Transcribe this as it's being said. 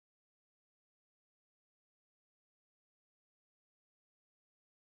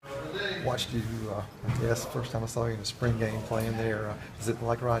Watched you, I guess, first time I saw you in a spring game playing there. Is it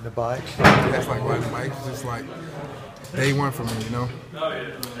like riding a bike? Yeah, it's like riding a bike. It's just like day one for me, you know.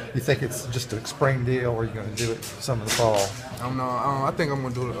 You think it's just a spring deal, or are you going to do it some of the fall? I don't know. I think I'm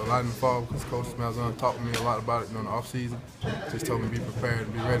going to do it a lot in the fall because Coach Malzahn talked to me a lot about it during the off season. Just told me to be prepared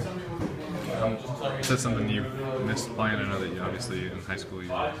and be ready. Is that something you missed playing? I know that you obviously in high school you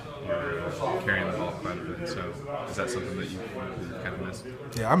were carrying the ball quite a bit. So is that something that you kind of missed?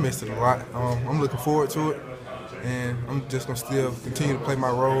 Yeah, I missed it a lot. I'm looking forward to it, and I'm just going to still continue to play my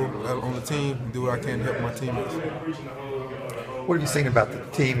role on the team and do what I can to help my teammates. What have you seen about the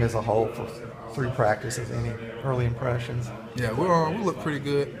team as a whole for 3 practices? Any early impressions? Yeah, we look pretty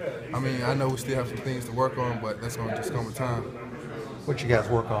good. I mean, I know we still have some things to work on, but that's going to just come with time. What you guys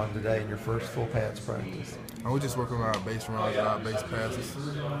work on today in your first full pads practice? We're just working on our base runs and our base passes.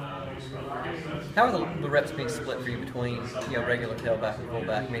 How are the reps being split for you between regular tailback and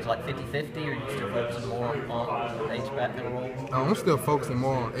fullback? I mean, it's like 50-50, or are you still focusing more on the H-back kind of role? I'm still focusing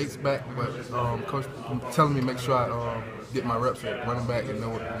more on H-back, but Coach telling me to make sure I get my reps at running back and know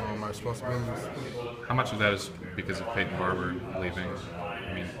what my responsibilities. How much of that is because of Peyton Barber leaving?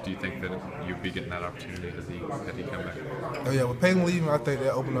 I mean, do you think that you'd be getting that opportunity had he come back? Oh yeah, with Peyton leaving, I think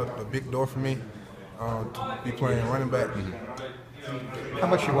that opened up a big door for me to be playing running back. How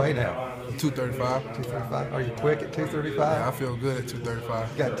much you weigh now? 235. 235. Are you quick at 235? Yeah, I feel good at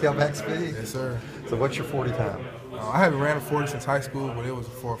 235. You got tailback speed? Yes, sir. So what's your 40 time? I haven't ran a 40 since high school, but it was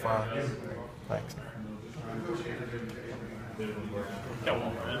a 4.5. Thanks.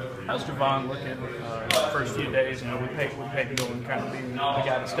 How's Javon looking the first few days? With Peyton going kind of being the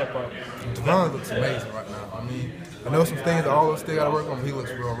guy to step up. Javon looks amazing right now. I mean, I know some things that all of us still got to work on, but he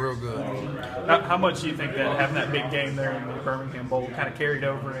looks real good. How much do you think that having that big game there in the Birmingham Bowl kind of carried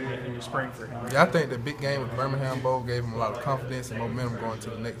over into spring for him? Yeah, I think the big game with the Birmingham Bowl gave him a lot of confidence and momentum going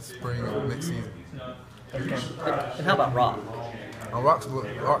to the next spring or the next season. Okay. And how about Rock? Rocks look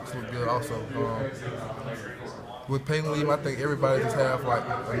good also. With Peyton leaving, I think everybody just have like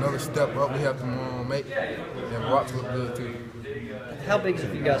another step up we have to make, and Rocks look good too. How big is it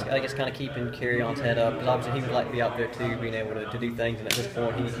for you guys, I guess, kind of keeping Carry-On's head up? Because obviously he would like to be out there too, being able to do things, and at this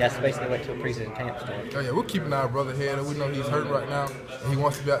point he has to basically wait till preseason camp starts. Oh yeah, we're keeping our brother head up. We know he's hurt right now, and he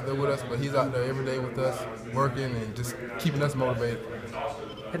wants to be out there with us, but he's out there every day with us, working and just keeping us motivated.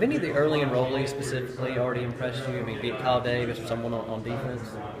 Have any of the early enrollees specifically already impressed you? I mean, be it Kyle Davis or someone on defense?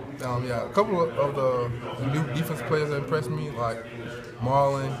 Yeah, a couple of the new defense players that impressed me, like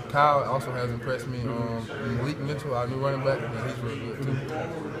Marlon. Kyle also has impressed me. Malik Mitchell, our new running back, he's real good too.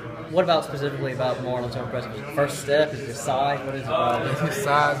 What about specifically about Marlon so impressive? First step, is his size? What is it about? It's his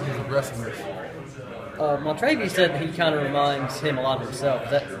size and his aggressiveness. Montravius said that he kind of reminds him a lot of himself.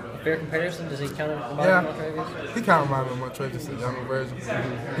 Is that a fair comparison? Does he kind of remind you of Montravius? He kind of reminds me of Montravius, the younger version.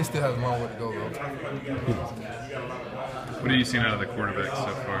 He still has a long way to go though. What have you seen out of the quarterbacks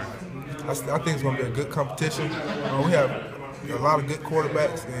so far? I think it's going to be a good competition. We have a lot of good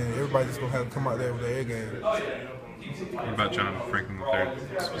quarterbacks, and everybody's just going to have to come out there with their A game. What about John Franklin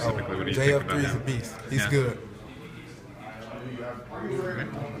III specifically? What do you think about him? JF3 is a beast. He's good.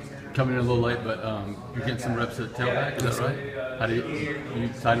 Coming in a little late, but you're getting some reps at tailback, is that right? How do you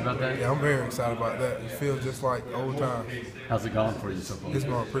excited about that? Yeah, I'm very excited about that. It feels just like old times. How's it going for you so far? It's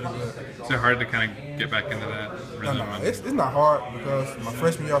going pretty good. Is it hard to kind of get back into that rhythm? No, it's not hard because my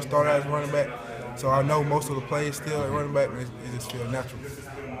freshman year I started as running back, so I know most of the plays still at running back, and it just feels natural.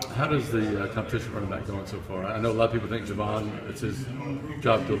 How does the competition running back going so far? I know a lot of people think Javon, it's his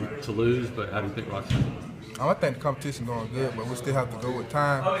job to lose, but how do you think Rock's doing? I think the competition going good, but we still have to go with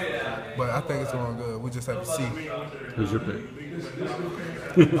time. But I think it's going good. We just have to see. Who's your pick?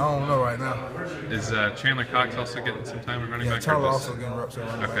 I don't know right now. Is Chandler Cox also getting some time at running back? Chandler also getting reps at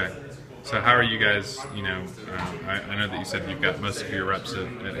running back. Okay. So how are you guys, I know that you said you've got most of your reps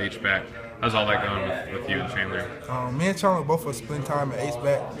at H-back. How's all that going with you and Chandler? Me and Chandler both are splitting time at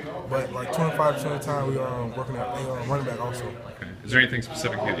H-back, but like 25% of the time we are working at running back also. Okay. Is there anything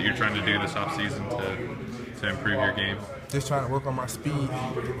specific that you're trying to do this offseason to improve your game? Just trying to work on my speed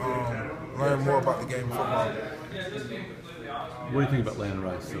and learn more about the game of football. What do you think about Landon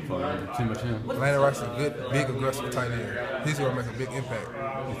Rice so far? Too much him? Landon Rice is a good, big, aggressive tight end. He's going to make a big impact.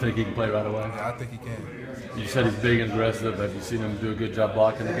 You think he can play right away? Yeah, I think he can. You said he's big and aggressive. Have you seen him do a good job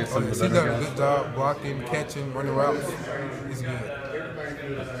blocking against some of the He's better done guys? a good job blocking, catching, running routes. He's good.